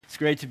It's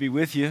great to be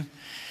with you.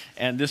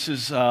 And this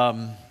is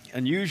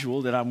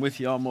unusual that I'm with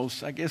you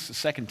almost, I guess, the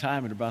second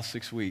time in about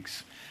 6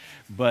 weeks.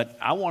 But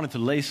I wanted to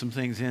lay some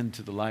things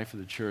into the life of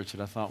the church that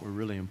I thought were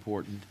really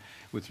important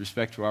with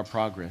respect to our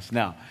progress.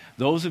 Now,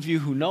 those of you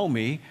who know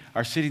me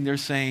are sitting there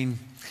saying,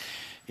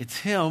 it's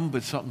him,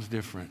 but something's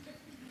different.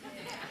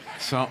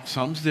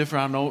 Something's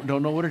different. I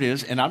don't know what it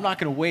is. And I'm not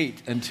going to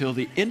wait until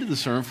the end of the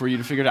sermon for you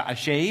to figure it out. I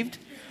shaved.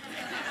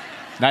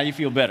 Now you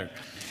feel better.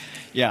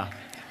 Yeah.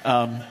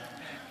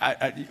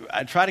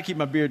 I try to keep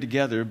my beard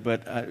together,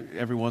 but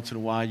every once in a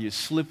while you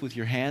slip with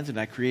your hands, and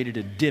I created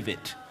a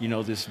divot,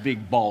 this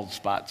big bald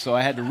spot. So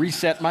I had to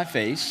reset my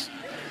face,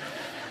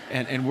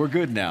 and we're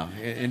good now.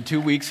 In 2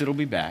 weeks, it'll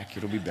be back.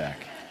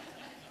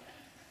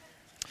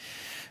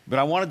 But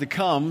I wanted to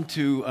come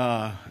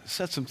to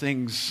set some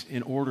things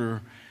in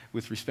order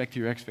with respect to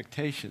your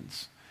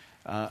expectations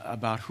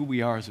about who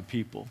we are as a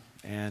people.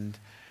 And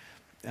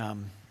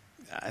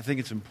I think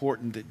it's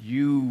important that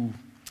you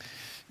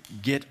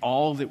get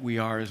all that we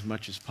are as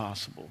much as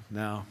possible.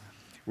 Now,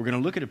 we're going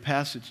to look at a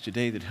passage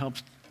today that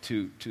helps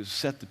to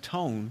set the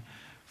tone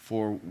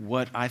for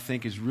what I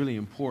think is really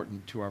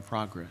important to our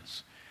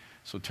progress.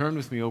 So turn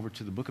with me over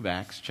to the book of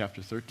Acts,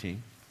 chapter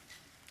 13.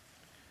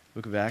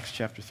 Book of Acts,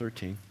 chapter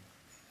 13.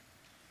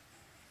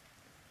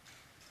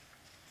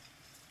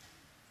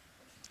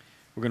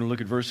 We're going to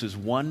look at verses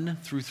 1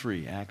 through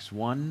 3. Acts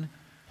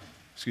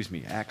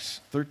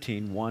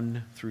 13,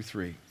 1 through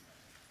 3.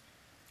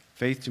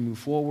 Faith to move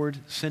forward,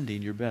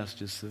 sending your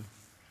best is the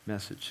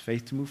message.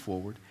 Faith to move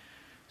forward,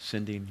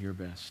 sending your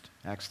best.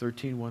 Acts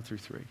 13, 1 through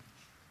 3.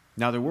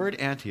 Now there were at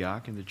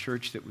Antioch in the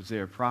church that was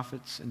there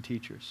prophets and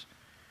teachers,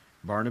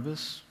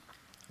 Barnabas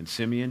and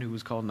Simeon, who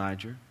was called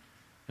Niger,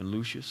 and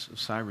Lucius of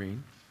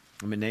Cyrene,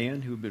 and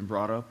Manaen, who had been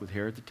brought up with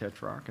Herod the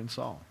Tetrarch, and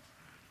Saul.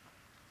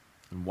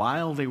 And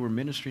while they were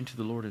ministering to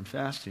the Lord and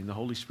fasting, the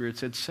Holy Spirit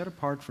said, set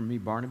apart from me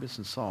Barnabas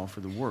and Saul for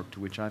the work to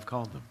which I've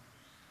called them.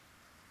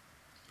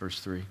 Verse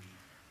 3.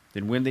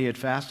 Then when they had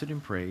fasted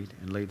and prayed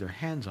and laid their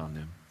hands on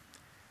them,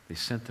 they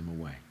sent them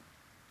away.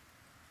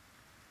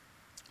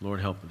 Lord,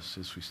 help us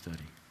as we study.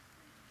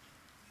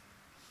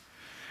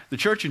 The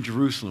church in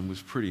Jerusalem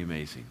was pretty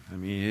amazing. I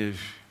mean,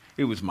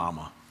 it was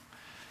mama.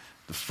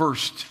 The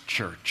first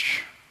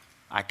church.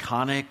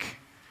 Iconic.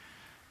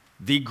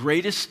 The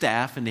greatest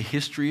staff in the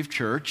history of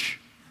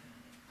church.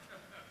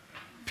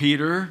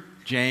 Peter,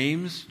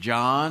 James,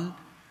 John,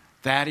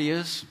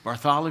 Thaddeus,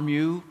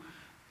 Bartholomew,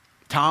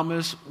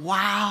 Thomas.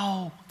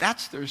 Wow,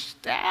 that's their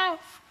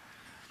staff.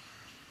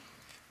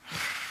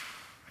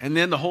 And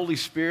then the Holy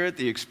Spirit,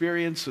 the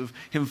experience of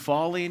him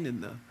falling in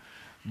the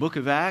book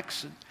of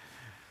Acts,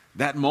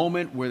 that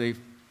moment where they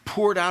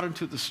poured out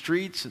into the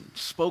streets and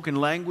spoken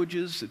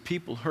languages that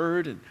people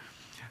heard, and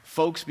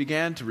folks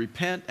began to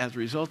repent as a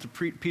result of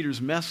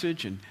Peter's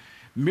message, and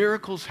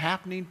miracles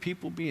happening,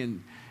 people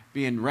being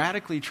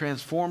radically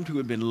transformed who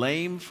had been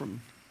lame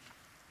from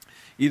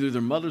either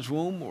their mother's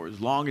womb or as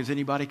long as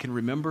anybody can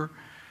remember.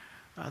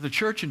 The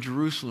church in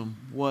Jerusalem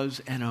was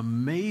an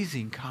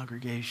amazing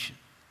congregation,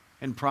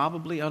 and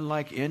probably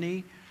unlike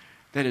any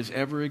that has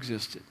ever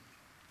existed.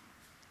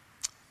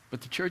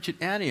 But the church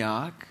at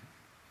Antioch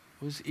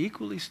was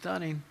equally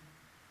stunning.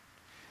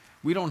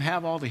 We don't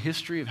have all the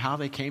history of how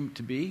they came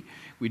to be.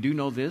 We do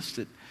know this,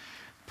 that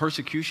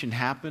persecution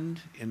happened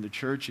in the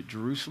church at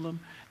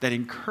Jerusalem that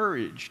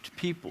encouraged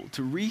people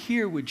to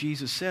rehear what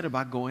Jesus said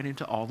about going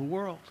into all the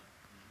world.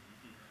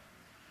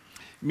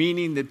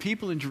 Meaning that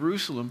people in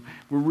Jerusalem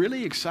were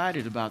really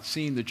excited about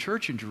seeing the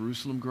church in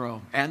Jerusalem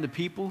grow, and the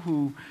people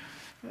who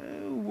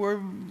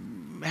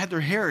had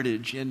their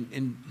heritage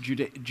in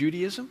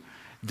Judaism,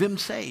 them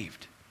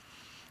saved.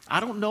 I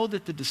don't know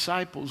that the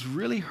disciples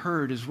really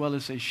heard as well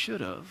as they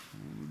should have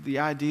the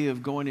idea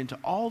of going into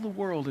all the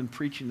world and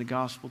preaching the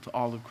gospel to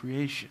all of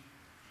creation.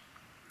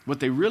 What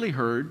they really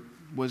heard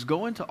was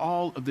go into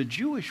all of the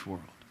Jewish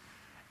world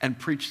and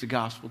preach the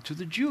gospel to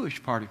the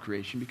Jewish part of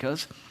creation,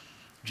 because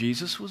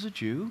Jesus was a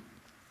Jew.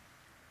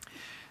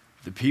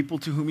 The people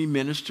to whom he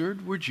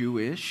ministered were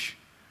Jewish.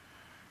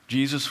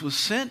 Jesus was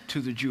sent to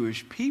the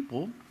Jewish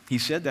people. He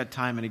said that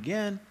time and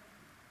again.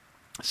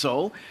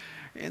 So,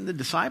 in the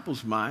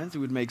disciples' minds, it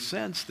would make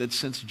sense that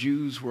since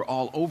Jews were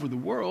all over the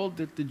world,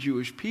 that the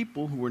Jewish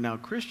people who were now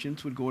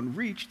Christians would go and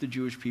reach the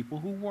Jewish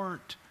people who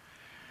weren't.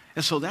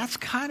 And so that's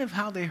kind of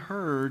how they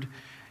heard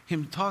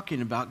him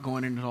talking about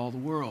going into all the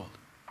world.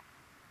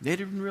 They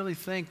didn't really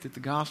think that the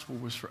gospel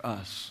was for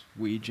us,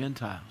 we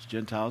Gentiles.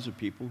 Gentiles are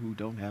people who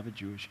don't have a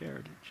Jewish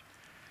heritage.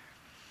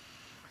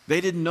 They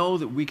didn't know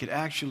that we could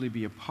actually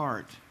be a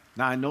part.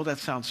 Now, I know that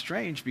sounds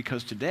strange,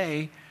 because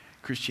today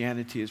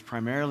Christianity is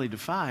primarily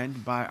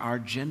defined by our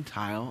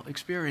Gentile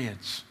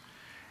experience.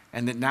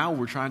 And that now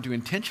we're trying to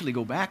intentionally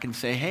go back and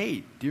say,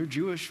 hey, dear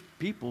Jewish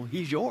people,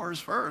 he's yours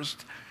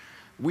first.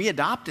 We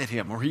adopted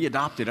him, or he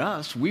adopted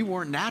us. We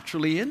weren't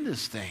naturally in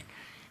this thing.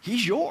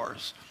 He's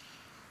yours.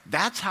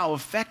 That's how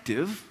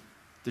effective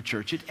the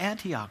church at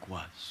Antioch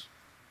was.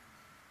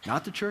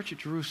 Not the church at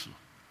Jerusalem.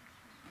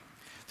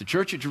 The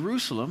church at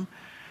Jerusalem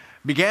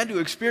began to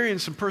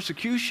experience some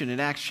persecution in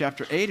Acts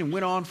chapter 8 and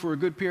went on for a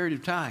good period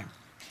of time,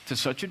 to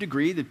such a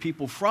degree that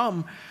people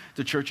from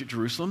the church at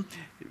Jerusalem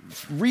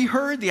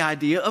reheard the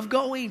idea of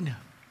going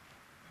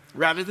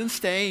rather than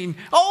staying.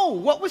 Oh,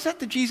 what was that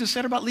Jesus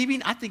said about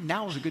leaving? I think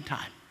now is a good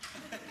time.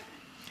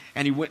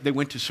 And they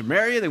went to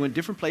Samaria, they went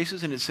different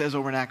places, and it says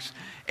over in Acts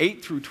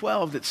 8 through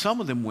 12 that some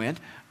of them went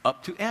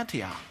up to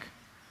Antioch.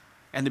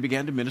 And they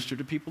began to minister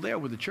to people there.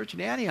 Well, the church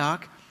in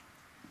Antioch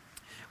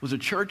was a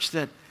church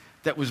that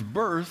was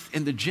birthed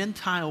in the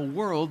Gentile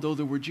world, though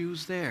there were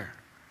Jews there.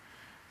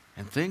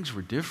 And things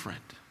were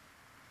different.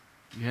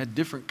 You had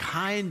different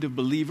kind of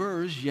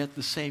believers, yet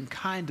the same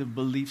kind of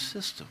belief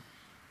system.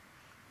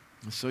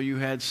 And so you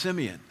had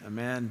Simeon, a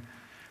man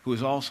who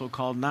was also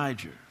called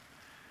Niger.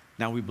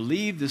 Now we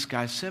believe this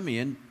guy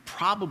Simeon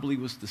probably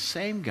was the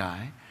same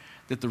guy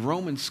that the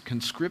Romans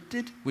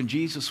conscripted when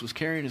Jesus was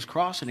carrying his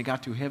cross and it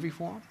got too heavy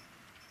for him.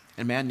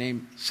 And a man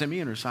named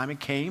Simeon or Simon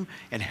came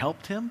and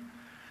helped him.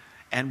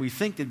 And we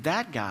think that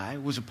that guy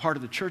was a part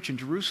of the church in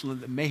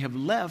Jerusalem that may have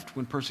left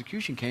when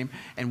persecution came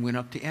and went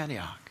up to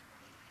Antioch.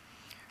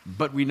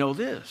 But we know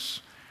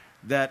this,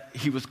 that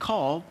he was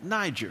called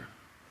Niger.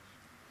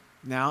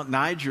 Now,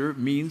 Niger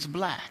means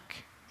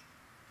black.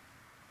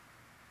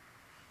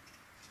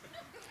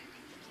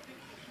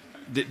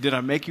 Did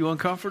I make you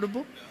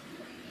uncomfortable?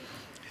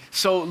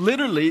 So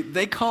literally,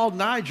 they called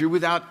Niger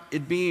without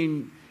it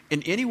being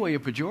in any way a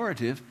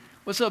pejorative.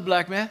 What's up,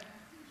 black man?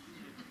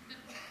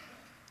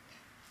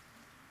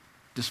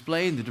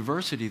 Displaying the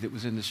diversity that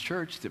was in this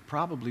church that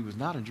probably was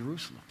not in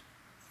Jerusalem.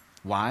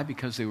 Why?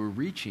 Because they were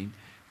reaching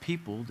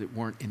people that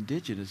weren't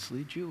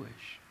indigenously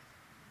Jewish.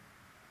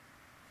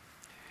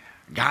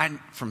 A guy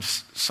from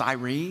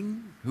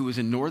Cyrene who was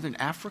in northern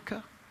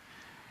Africa.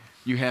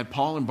 You had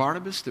Paul and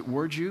Barnabas that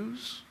were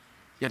Jews.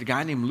 You had a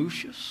guy named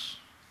Lucius.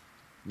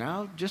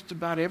 Now, just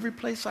about every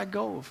place I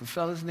go, if a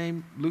fella's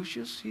named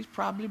Lucius, he's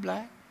probably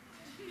black.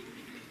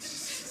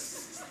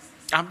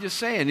 I'm just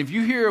saying, if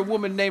you hear a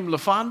woman named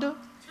LaFonda,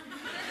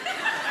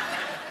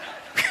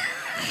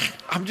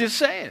 I'm just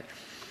saying.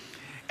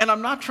 And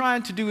I'm not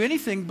trying to do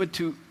anything but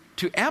to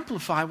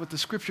amplify what the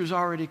scriptures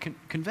already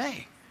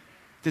convey.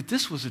 That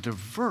this was a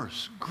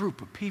diverse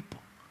group of people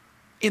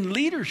in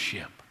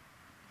leadership.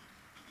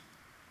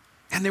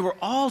 And they were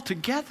all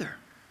together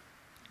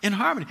in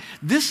harmony.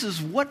 This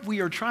is what we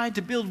are trying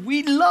to build.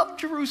 We love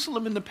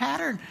Jerusalem in the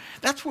pattern.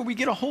 That's where we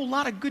get a whole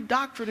lot of good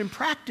doctrine and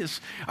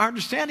practice. Our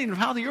understanding of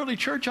how the early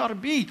church ought to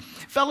be,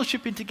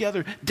 fellowshipping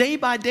together, day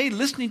by day,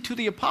 listening to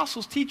the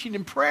apostles' teaching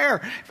and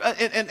prayer,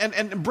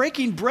 and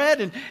breaking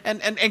bread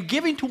and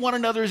giving to one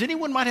another as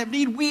anyone might have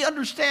need. We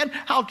understand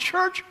how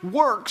church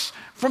works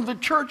from the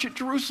church at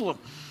Jerusalem.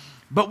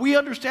 But we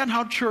understand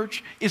how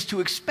church is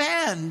to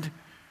expand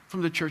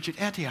from the church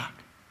at Antioch.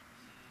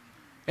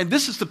 And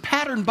this is the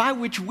pattern by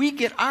which we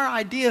get our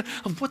idea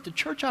of what the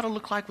church ought to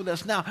look like with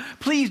us. Now,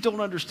 please don't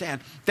understand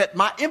that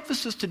my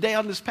emphasis today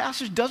on this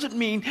passage doesn't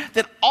mean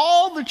that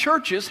all the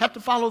churches have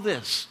to follow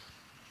this.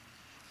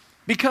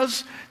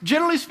 Because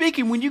generally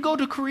speaking, when you go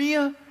to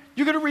Korea,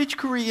 you're going to reach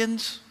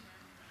Koreans.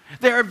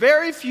 There are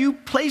very few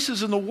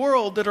places in the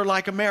world that are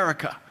like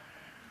America.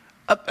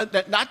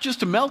 Not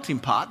just a melting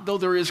pot, though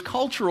there is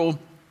cultural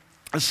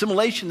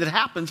assimilation that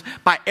happens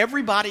by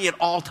everybody at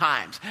all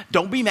times.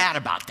 Don't be mad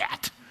about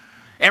that.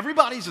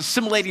 Everybody's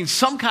assimilating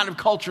some kind of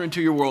culture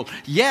into your world.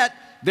 Yet,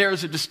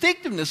 there's a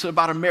distinctiveness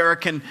about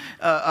American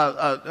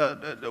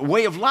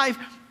way of life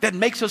that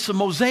makes us a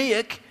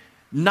mosaic,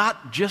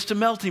 not just a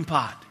melting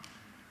pot.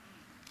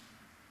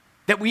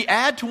 That we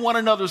add to one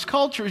another's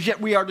cultures, yet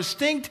we are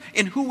distinct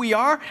in who we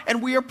are,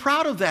 and we are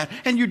proud of that.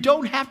 And you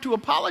don't have to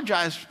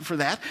apologize for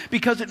that,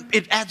 because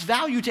it adds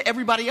value to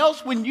everybody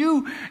else when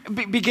you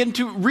begin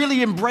to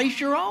really embrace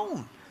your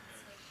own.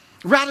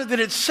 Rather than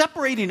it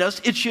separating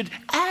us, it should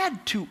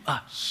add to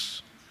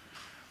us.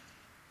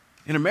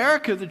 In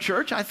America, the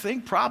church, I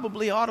think,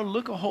 probably ought to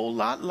look a whole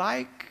lot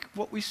like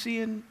what we see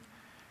in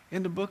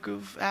the book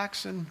of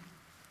Acts and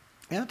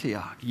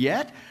Antioch.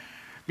 Yet,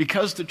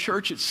 because the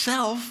church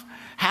itself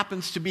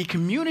happens to be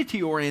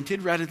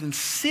community-oriented rather than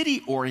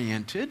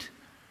city-oriented,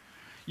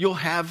 you'll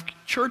have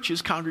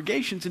churches,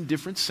 congregations in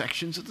different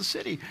sections of the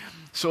city.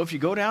 So if you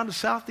go down to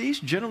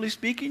Southeast, generally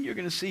speaking, you're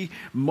going to see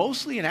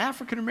mostly an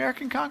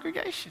African-American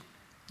congregation.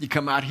 You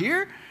come out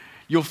here,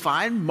 you'll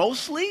find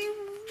mostly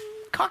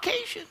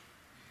Caucasian.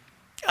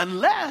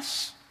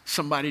 Unless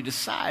somebody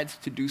decides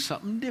to do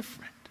something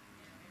different.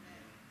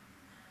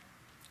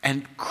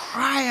 And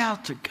cry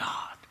out to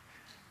God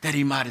that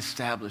he might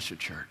establish a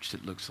church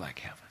that looks like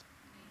heaven.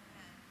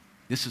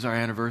 This is our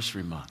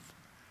anniversary month.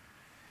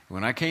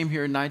 When I came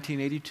here in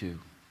 1982,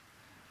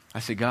 I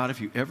said, God, if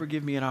you ever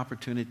give me an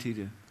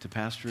opportunity to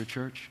pastor a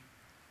church,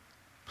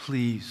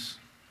 please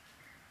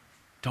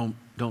don't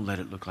let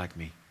it look like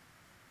me.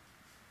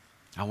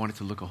 I want it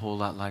to look a whole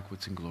lot like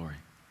what's in Glory.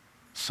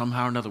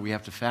 Somehow or another, we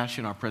have to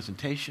fashion our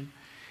presentation.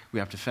 We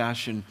have to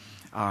fashion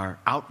our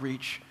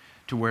outreach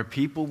to where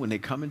people, when they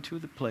come into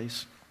the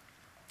place,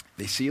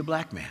 they see a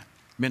black man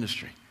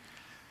ministering,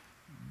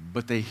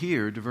 but they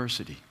hear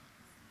diversity.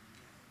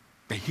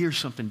 They hear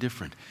something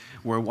different.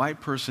 Where a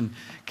white person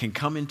can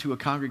come into a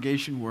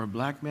congregation where a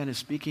black man is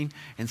speaking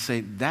and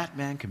say, that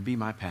man can be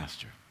my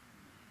pastor.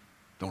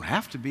 Don't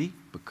have to be,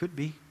 but could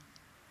be.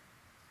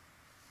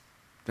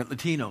 That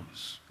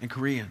Latinos and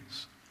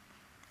Koreans,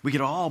 we could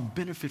all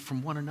benefit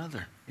from one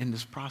another in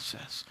this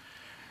process.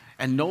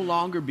 And no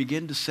longer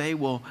begin to say,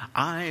 well,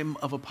 I'm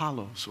of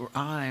Apollos or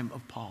I'm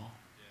of Paul.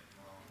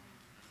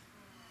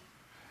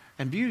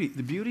 And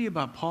the beauty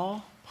about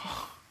Paul,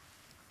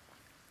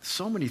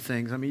 so many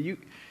things. I mean,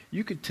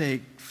 you could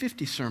take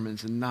 50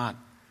 sermons and not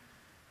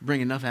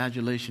bring enough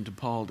adulation to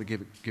Paul to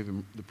give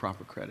him the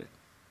proper credit.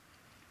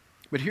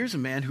 But here's a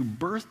man who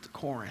birthed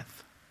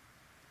Corinth,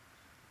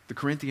 the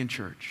Corinthian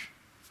church.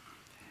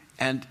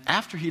 And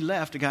after he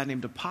left, a guy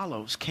named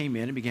Apollos came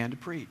in and began to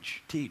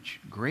preach, teach.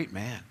 Great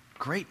man.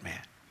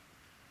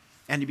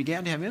 And he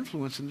began to have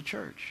influence in the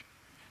church.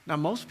 Now,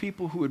 most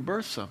people who would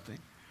birth something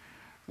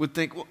would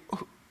think, well,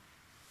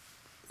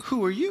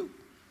 who are you?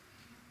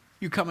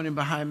 You coming in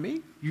behind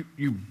me?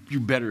 You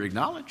better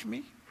acknowledge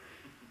me.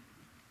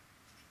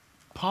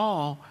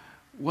 Paul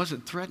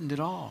wasn't threatened at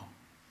all.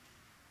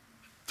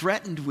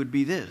 Threatened would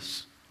be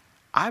this: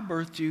 I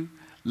birthed you,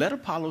 let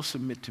Apollo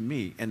submit to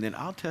me, and then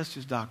I'll test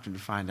his doctrine to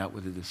find out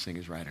whether this thing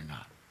is right or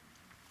not.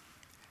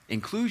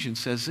 Inclusion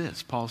says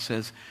this. Paul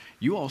says,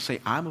 you all say,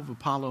 I'm of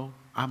Apollo,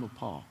 I'm of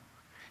Paul.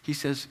 He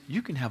says,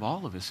 you can have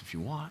all of us if you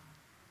want.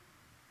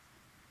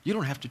 You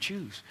don't have to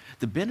choose.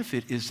 The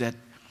benefit is that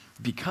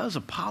because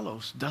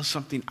Apollos does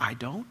something I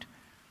don't,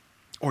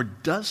 or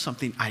does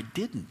something I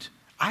didn't,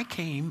 I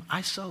came,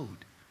 I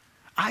sowed.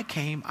 I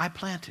came, I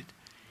planted.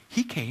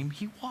 He came,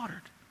 he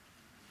watered.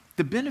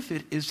 The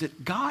benefit is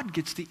that God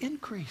gets the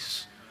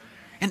increase.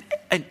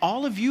 And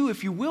all of you,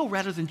 if you will,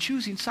 rather than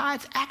choosing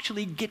sides,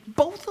 actually get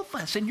both of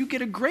us. And you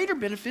get a greater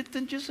benefit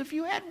than just if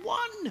you had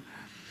one.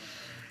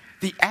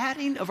 The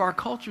adding of our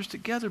cultures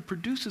together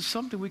produces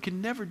something we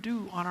can never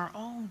do on our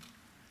own.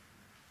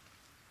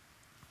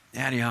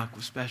 Antioch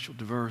was special,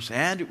 diverse,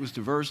 and it was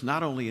diverse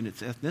not only in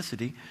its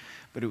ethnicity,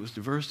 but it was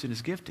diverse in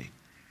its gifting.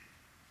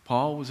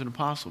 Paul was an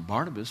apostle.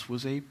 Barnabas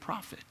was a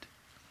prophet.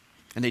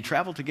 And they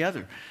traveled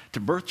together to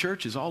birth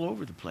churches all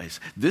over the place.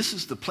 This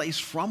is the place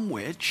from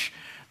which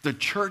the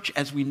church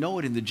as we know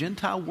it in the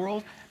Gentile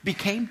world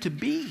became to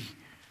be.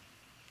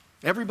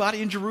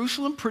 Everybody in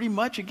Jerusalem pretty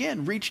much,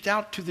 again, reached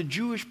out to the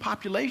Jewish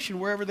population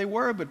wherever they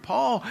were. But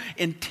Paul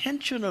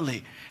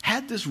intentionally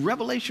had this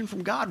revelation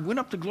from God, went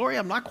up to glory.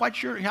 I'm not quite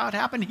sure how it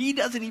happened. He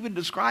doesn't even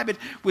describe it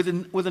with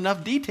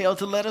enough detail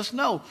to let us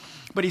know.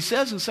 But he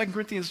says in 2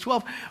 Corinthians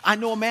 12, I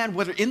know a man,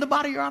 whether in the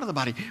body or out of the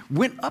body,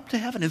 went up to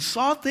heaven and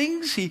saw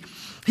things he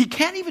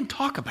can't even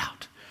talk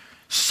about.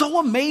 So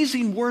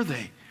amazing were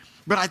they.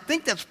 But I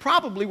think that's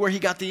probably where he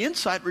got the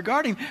insight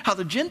regarding how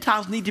the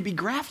Gentiles need to be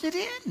grafted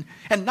in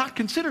and not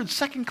considered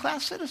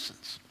second-class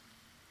citizens.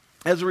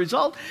 As a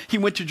result, he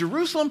went to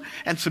Jerusalem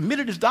and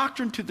submitted his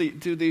doctrine to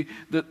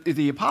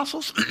the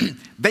apostles.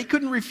 They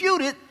couldn't refute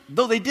it,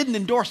 though they didn't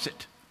endorse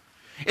it.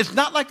 It's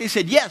not like they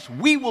said, yes,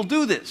 we will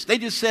do this. They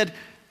just said,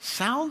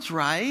 sounds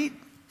right.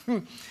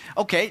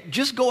 Okay,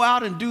 just go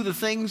out and do the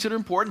things that are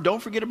important.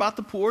 Don't forget about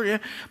the poor. Yeah.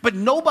 But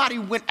nobody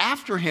went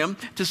after him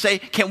to say,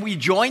 can we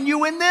join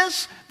you in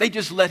this? They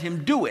just let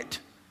him do it.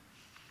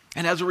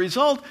 And as a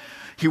result,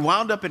 he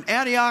wound up in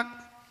Antioch.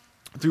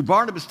 Through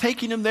Barnabas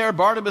taking him there,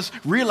 Barnabas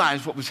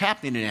realized what was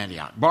happening in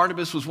Antioch.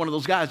 Barnabas was one of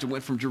those guys that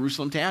went from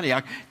Jerusalem to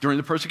Antioch during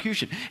the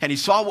persecution. And he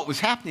saw what was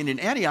happening in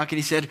Antioch and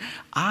he said,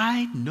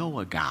 I know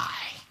a guy,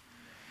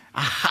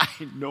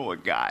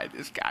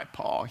 this guy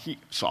Paul,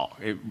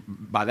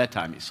 by that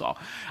time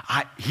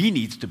he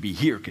needs to be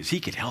here because he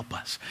could help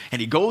us.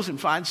 And he goes and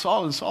finds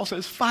Saul, and Saul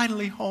says,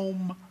 finally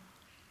home,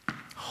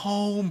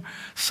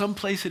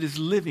 someplace that is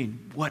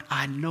living what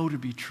I know to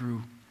be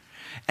true.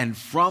 And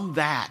from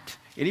that,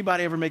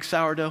 anybody ever make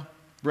sourdough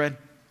bread?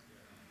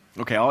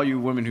 Okay, all you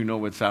women who know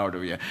what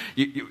sourdough is.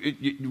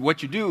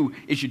 What you do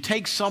is you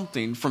take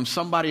something from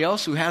somebody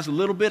else who has a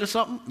little bit of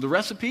something, the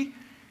recipe,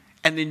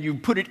 and then you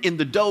put it in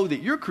the dough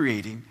that you're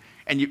creating,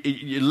 and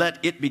you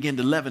let it begin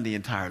to leaven the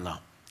entire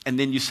lump. And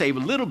then you save a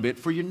little bit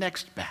for your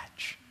next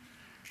batch.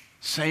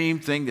 Same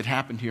thing that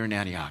happened here in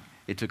Antioch.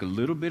 They took a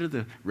little bit of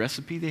the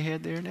recipe they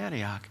had there in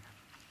Antioch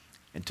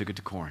and took it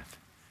to Corinth,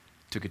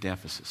 took it to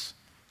Ephesus,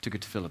 took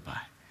it to Philippi,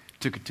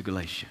 took it to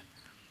Galatia.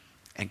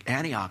 And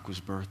Antioch was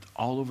birthed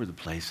all over the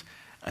place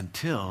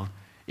until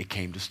it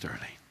came to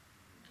Sterling.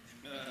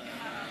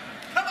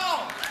 Come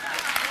on!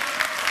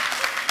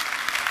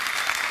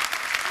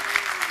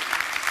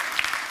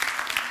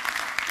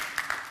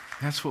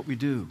 That's what we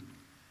do.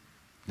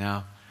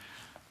 Now,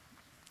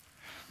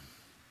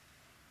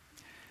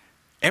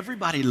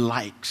 everybody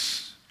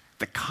likes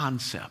the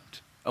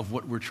concept of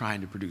what we're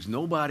trying to produce.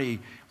 Nobody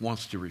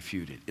wants to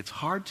refute it. It's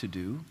hard to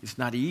do. It's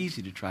not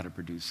easy to try to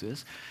produce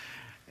this.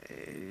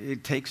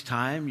 It takes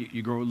time.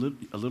 You grow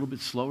a little bit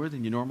slower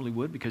than you normally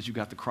would because you've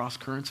got the cross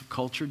currents of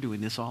culture doing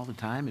this all the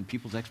time, and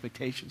people's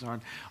expectations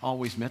aren't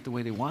always met the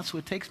way they want, so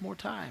it takes more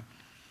time.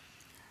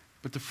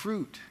 But the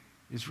fruit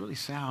is really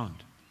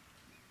sound.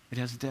 It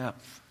has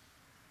depth.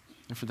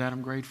 And for that,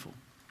 I'm grateful.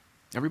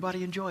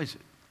 Everybody enjoys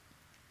it.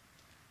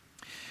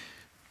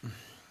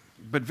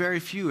 But very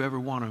few ever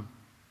want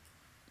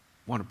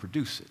to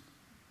produce it.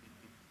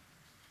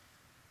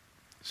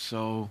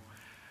 So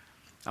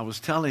I was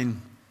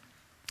telling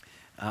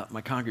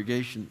my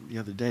congregation the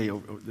other day,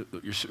 your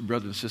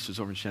brothers and sisters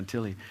over in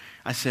Chantilly,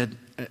 I said,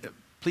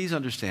 please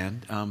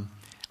understand,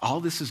 all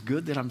this is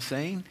good that I'm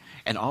saying,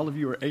 and all of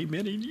you are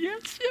amening.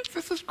 Yes,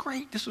 this is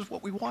great. This is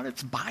what we want.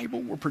 It's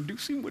Bible. We're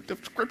producing what the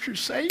scriptures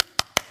say.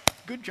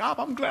 Good job.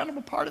 I'm glad I'm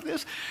a part of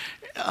this.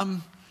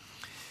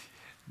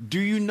 Do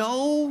you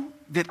know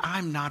that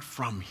I'm not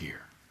from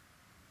here?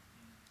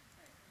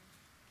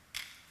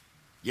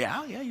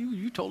 Yeah,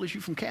 you told us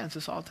you're from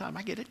Kansas all the time.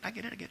 I get it.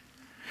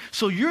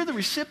 So you're the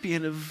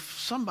recipient of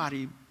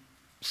somebody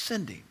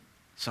sending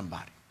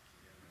somebody.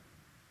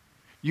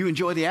 You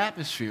enjoy the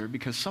atmosphere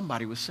because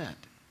somebody was sent.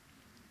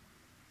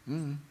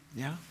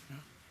 Yeah.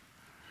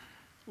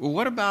 Well,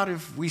 what about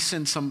if we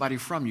send somebody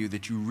from you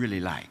that you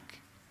really like?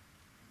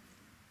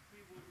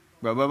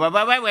 Wait.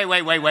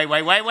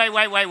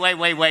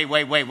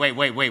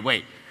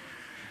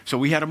 So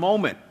we had a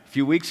moment a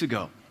few weeks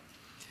ago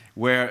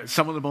where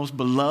some of the most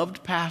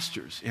beloved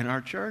pastors in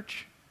our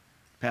church,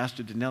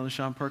 Pastor Danelle and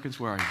Sean Perkins,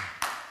 where are you?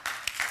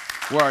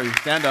 Where are you?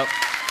 Stand up.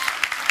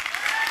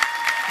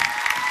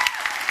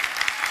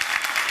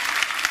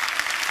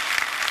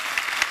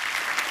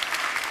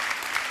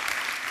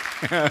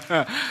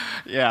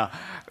 Yeah,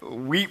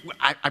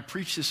 I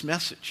preached this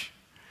message.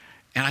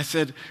 And I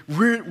said,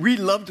 we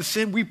love to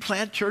send. We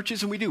plant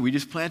churches, and we do. We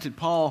just planted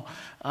Paul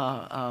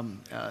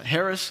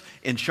Harris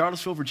in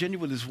Charlottesville, Virginia,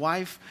 with his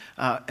wife,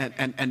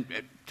 and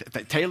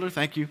Taylor.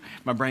 Thank you.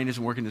 My brain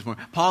isn't working this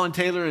morning. Paul and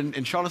Taylor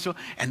in Charlottesville,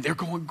 and they're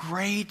going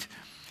great.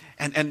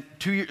 And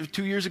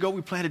 2 years ago,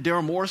 we planted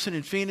Daryl Morrison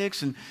in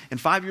Phoenix, and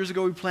 5 years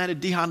ago, we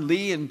planted Dehan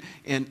Lee in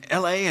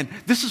L.A., and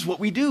this is what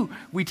we do.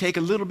 We take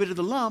a little bit of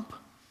the lump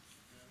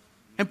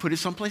and put it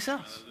someplace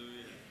else.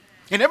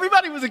 And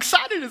everybody was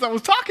excited as I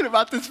was talking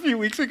about this a few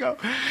weeks ago.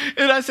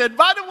 And I said,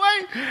 by the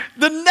way,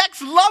 the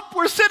next lump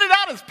we're sending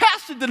out is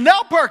Pastor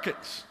Danelle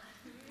Perkins.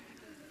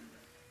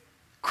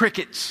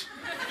 Crickets.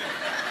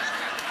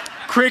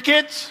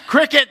 Crickets.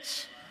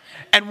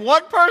 And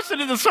one person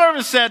in the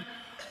service said,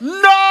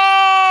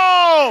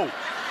 no!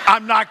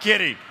 I'm not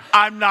kidding.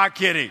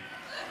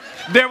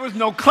 There was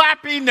no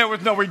clapping. There was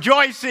no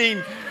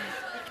rejoicing.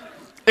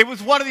 It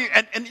was one of the,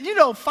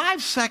 and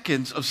 5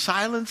 seconds of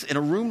silence in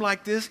a room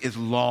like this is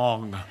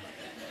long.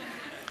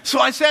 So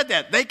I said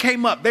that. They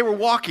came up. They were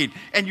walking,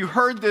 and you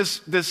heard this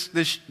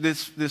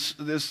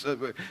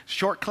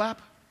short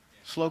clap,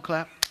 slow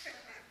clap.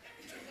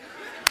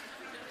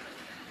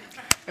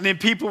 And then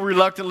people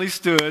reluctantly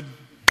stood.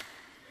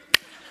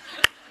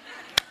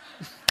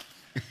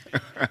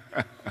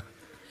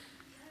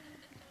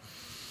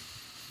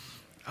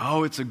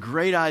 Oh, it's a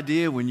great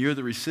idea when you're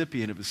the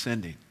recipient of a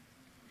sending.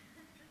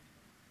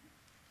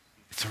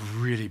 It's a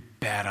really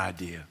bad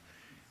idea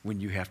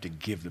when you have to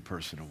give the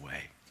person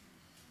away.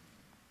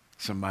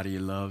 Somebody you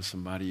love,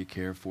 somebody you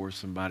care for,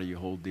 somebody you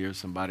hold dear,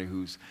 somebody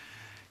who's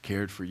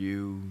cared for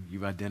you,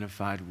 you've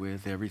identified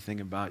with.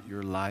 Everything about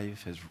your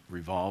life has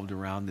revolved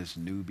around this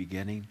new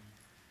beginning.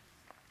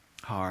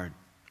 Hard.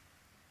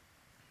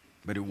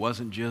 But it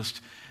wasn't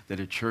just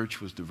that a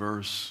church was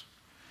diverse.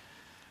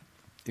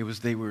 It was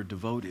they were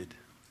devoted.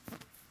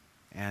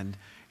 And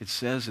it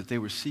says that they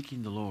were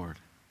seeking the Lord.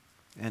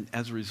 And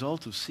as a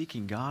result of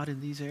seeking God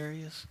in these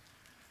areas,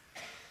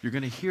 you're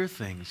going to hear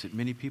things that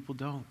many people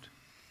don't.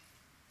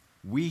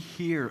 We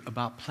hear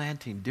about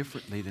planting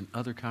differently than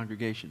other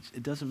congregations.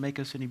 It doesn't make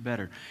us any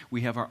better.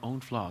 We have our own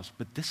flaws,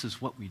 but this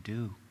is what we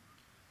do.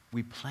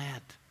 We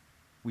plant.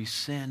 We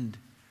send.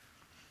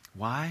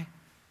 Why?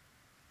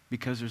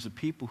 Because there's a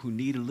people who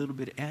need a little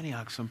bit of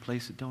Antioch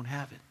someplace that don't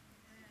have it.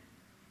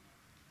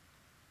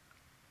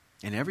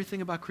 And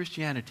everything about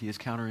Christianity is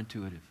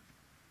counterintuitive.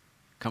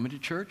 Coming to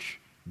church,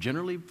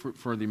 generally,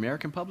 for the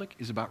American public,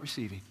 is about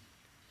receiving.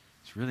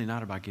 It's really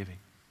not about giving.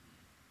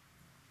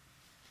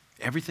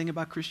 Everything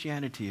about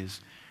Christianity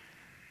is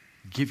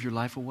give your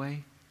life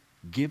away,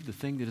 give the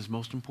thing that is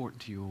most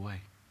important to you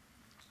away.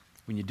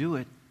 When you do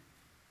it,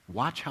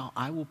 watch how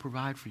I will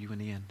provide for you in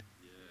the end.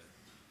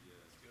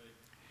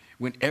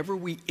 Whenever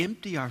we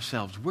empty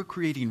ourselves, we're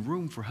creating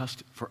room for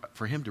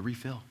Him to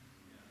refill.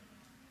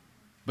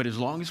 But as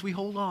long as we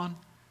hold on,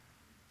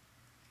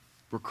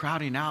 we're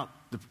crowding out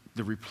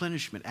the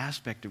replenishment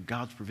aspect of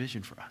God's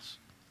provision for us.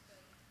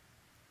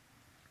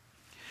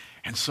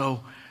 And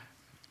so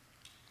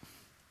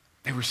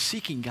they were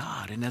seeking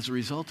God, and as a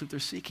result of their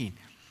seeking,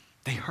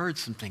 they heard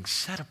some things,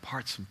 set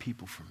apart some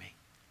people for me.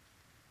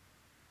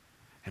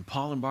 And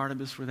Paul and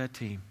Barnabas were that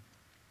team.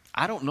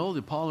 I don't know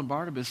that Paul and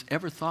Barnabas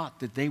ever thought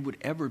that they would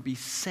ever be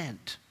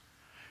sent,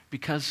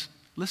 because,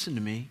 listen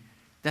to me,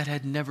 that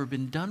had never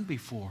been done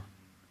before.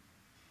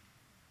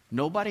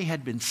 Nobody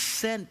had been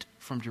sent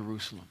from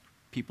Jerusalem.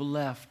 People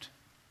left.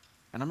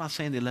 And I'm not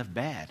saying they left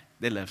bad.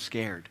 They left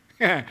scared.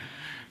 I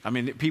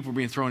mean, people were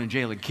being thrown in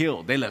jail and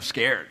killed. They left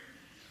scared.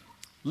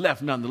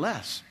 Left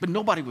nonetheless. But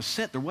nobody was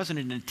sent. There wasn't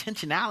an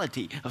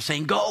intentionality of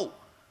saying, go.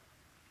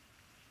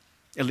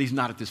 At least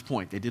not at this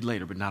point. They did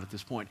later, but not at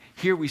this point.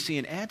 Here we see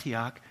in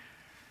Antioch,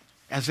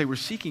 as they were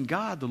seeking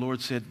God, the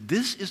Lord said,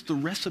 this is the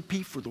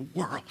recipe for the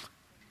world.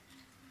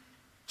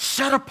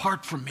 Set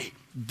apart from me,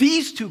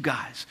 these two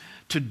guys,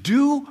 to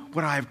do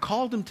what I have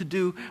called them to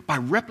do by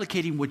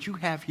replicating what you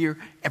have here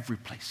every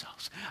place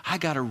else. I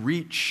got to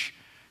reach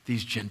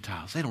these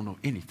Gentiles. They don't know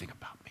anything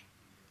about me.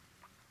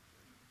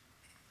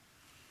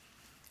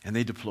 And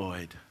they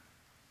deployed.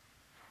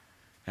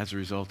 As a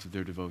result of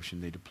their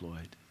devotion, they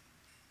deployed.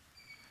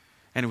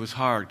 And it was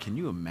hard. Can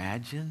you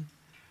imagine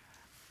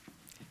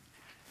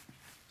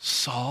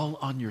Saul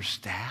on your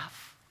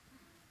staff?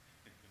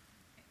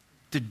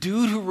 The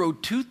dude who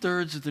wrote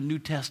 2/3 of the New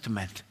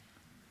Testament.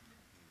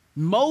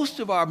 Most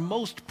of our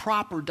most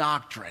proper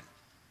doctrine.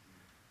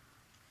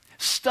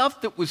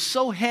 Stuff that was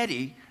so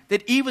heady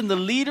that even the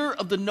leader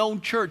of the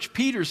known church,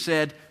 Peter,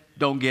 said,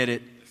 don't get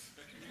it.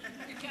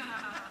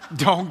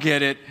 Don't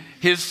get it.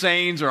 His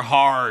sayings are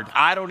hard.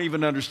 I don't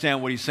even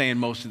understand what he's saying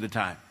most of the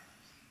time.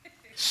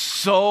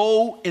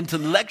 So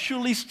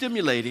intellectually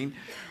stimulating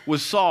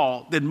was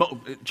Saul,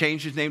 that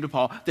changed his name to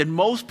Paul, that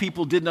most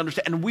people didn't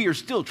understand, and we are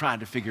still trying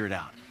to figure it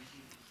out.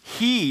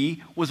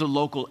 He was a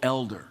local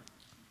elder.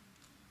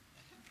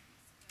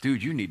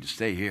 Dude, you need to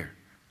stay here.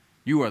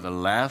 You are the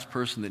last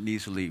person that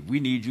needs to leave. We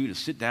need you to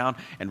sit down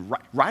and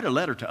write a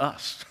letter to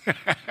us.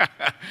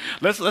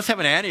 Let's have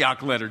an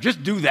Antioch letter.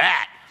 Just do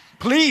that.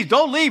 Please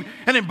don't leave.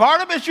 And then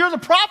Barnabas, you're the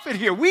prophet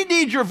here. We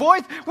need your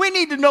voice. We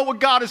need to know what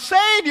God is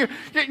saying.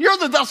 You're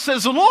the thus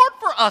says the Lord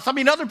for us. I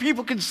mean, other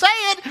people can say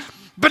it,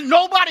 but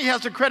nobody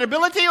has the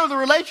credibility or the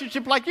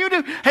relationship like you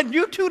do. And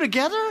you two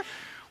together?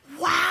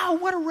 Wow,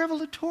 what a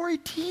revelatory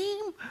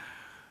team.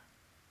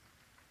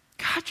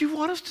 God, you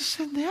want us to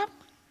send them?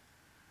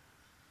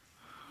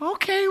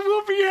 Okay,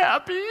 we'll be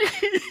happy.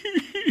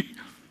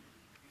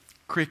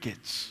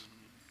 Crickets.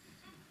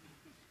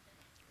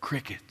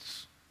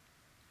 Crickets.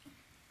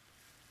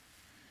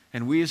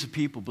 And we as a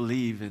people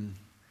believe in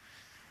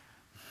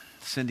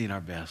sending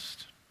our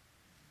best.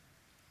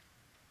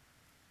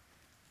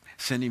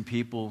 Sending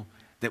people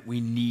that we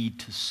need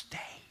to stay.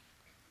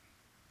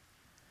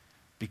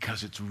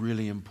 Because it's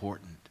really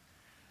important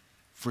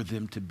for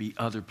them to be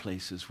other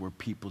places where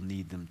people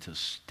need them to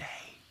stay.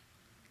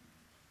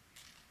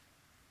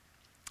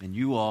 And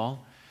you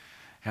all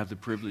have the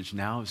privilege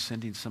now of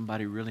sending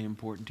somebody really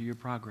important to your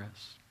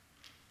progress.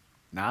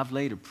 Now, I've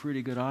laid a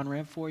pretty good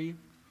on-ramp for you,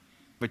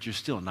 but you're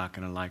still not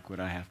going to like what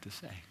I have to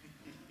say.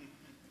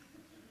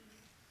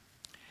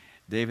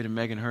 David and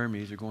Megan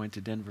Hermes are going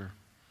to Denver.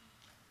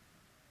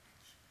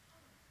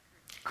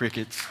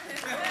 Crickets.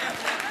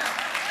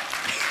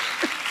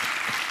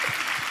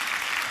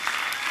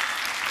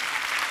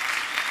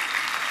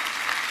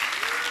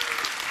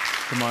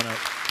 Come on up.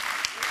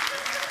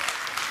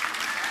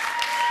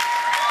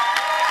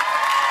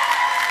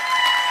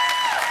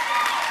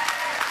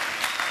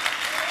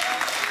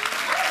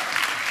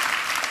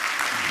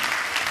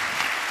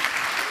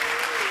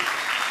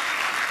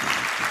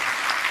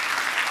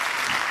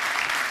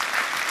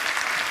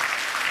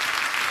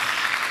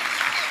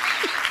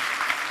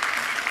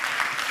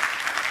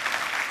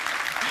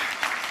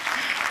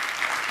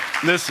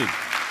 Listen,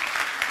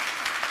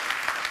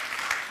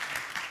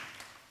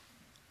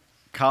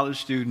 college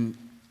student,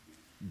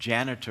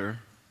 janitor.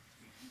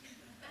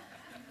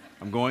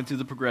 I'm going through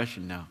the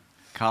progression now.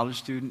 College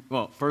student.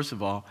 Well, first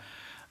of all,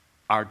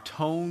 our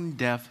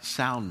tone-deaf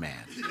sound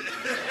man.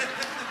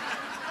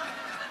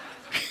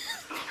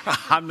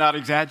 I'm not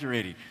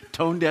exaggerating.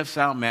 Tone-deaf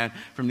sound man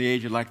from the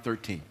age of like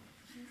 13.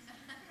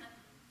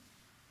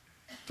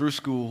 Through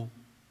school,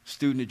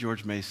 student at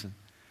George Mason,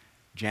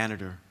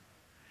 janitor,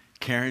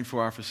 caring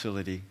for our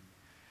facility,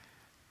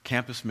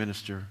 campus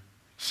minister,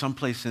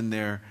 someplace in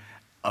there,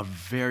 a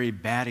very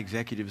bad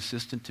executive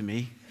assistant to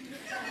me.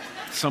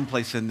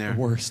 Someplace in there. The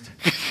worst.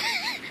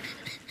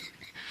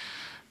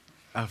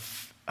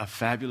 A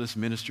fabulous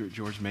minister at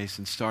George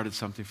Mason, started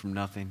something from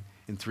nothing.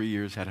 In 3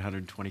 years, had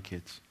 120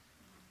 kids.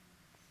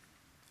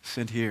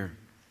 Sent here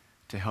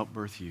to help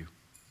birth you.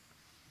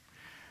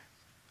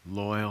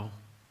 Loyal,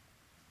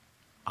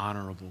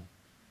 honorable,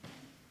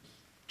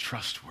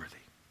 trustworthy,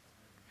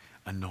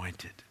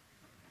 anointed,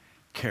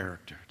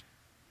 charactered.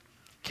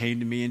 Came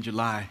to me in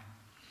July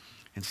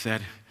and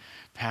said,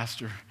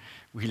 Pastor,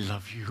 we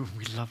love you.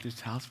 We love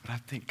this house, but I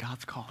think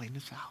God's calling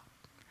us out.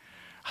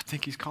 I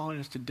think he's calling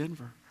us to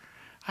Denver.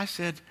 I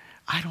said,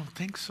 I don't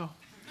think so.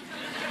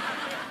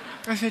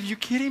 I said, you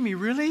kidding me?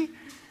 Really?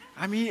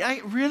 I mean,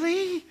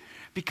 really?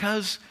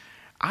 Because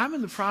I'm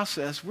in the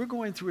process, we're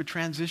going through a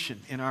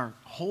transition in our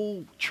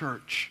whole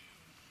church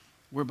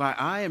whereby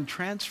I am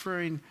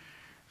transferring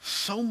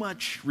so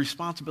much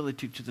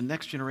responsibility to the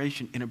next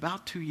generation in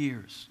about 2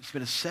 years. It's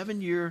been a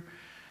 7-year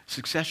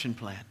succession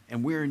plan,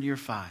 and we're in year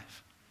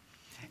 5.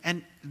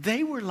 And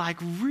they were like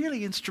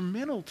really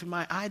instrumental to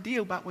my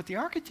idea about what the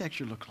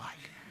architecture looked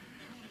like.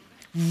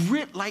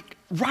 Like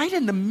right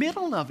in the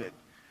middle of it.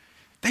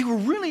 They were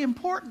really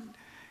important.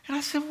 And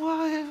I said,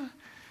 well,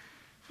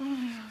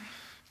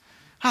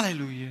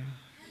 hallelujah.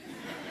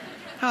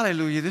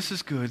 Hallelujah. This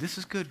is good. This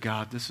is good,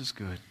 God. This is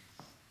good.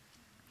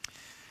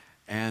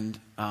 And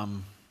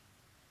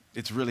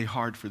it's really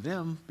hard for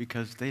them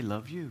because they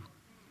love you.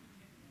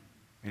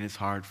 And it's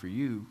hard for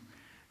you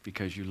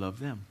because you love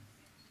them.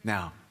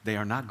 Now, they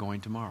are not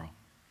going tomorrow.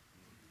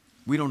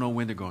 We don't know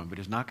when they're going, but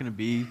it's not going to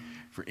be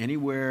for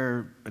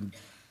anywhere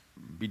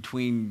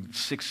between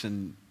 6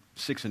 and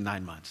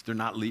 9 months.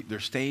 They're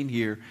staying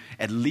here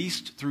at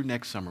least through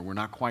next summer. We're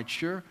not quite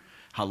sure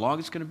how long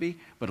it's going to be,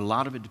 but a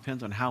lot of it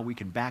depends on how we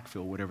can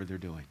backfill whatever they're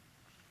doing.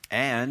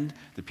 And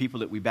the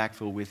people that we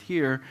backfill with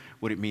here,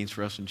 what it means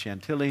for us in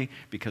Chantilly,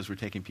 because we're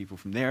taking people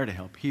from there to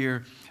help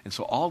here. And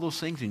so all those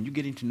things, and you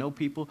getting to know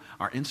people,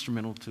 are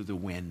instrumental to the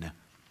win.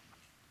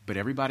 But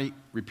everybody,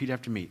 repeat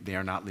after me, they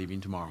are not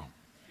leaving tomorrow.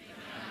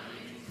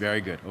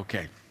 Very good,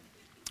 okay.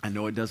 I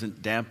know it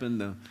doesn't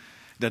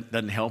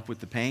doesn't help with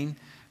the pain,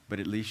 but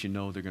at least you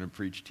know they're going to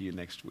preach to you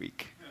next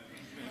week.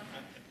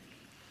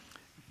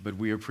 But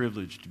we are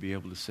privileged to be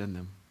able to send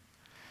them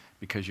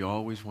because you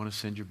always want to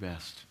send your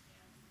best.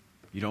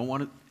 You don't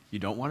want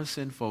to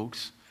send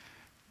folks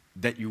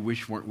that you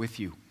wish weren't with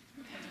you.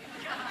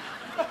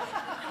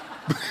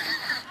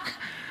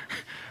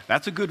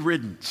 That's a good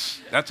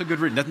riddance. That's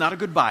not a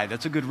goodbye.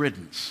 That's a good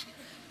riddance.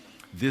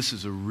 This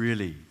is a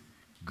really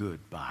good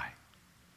bye.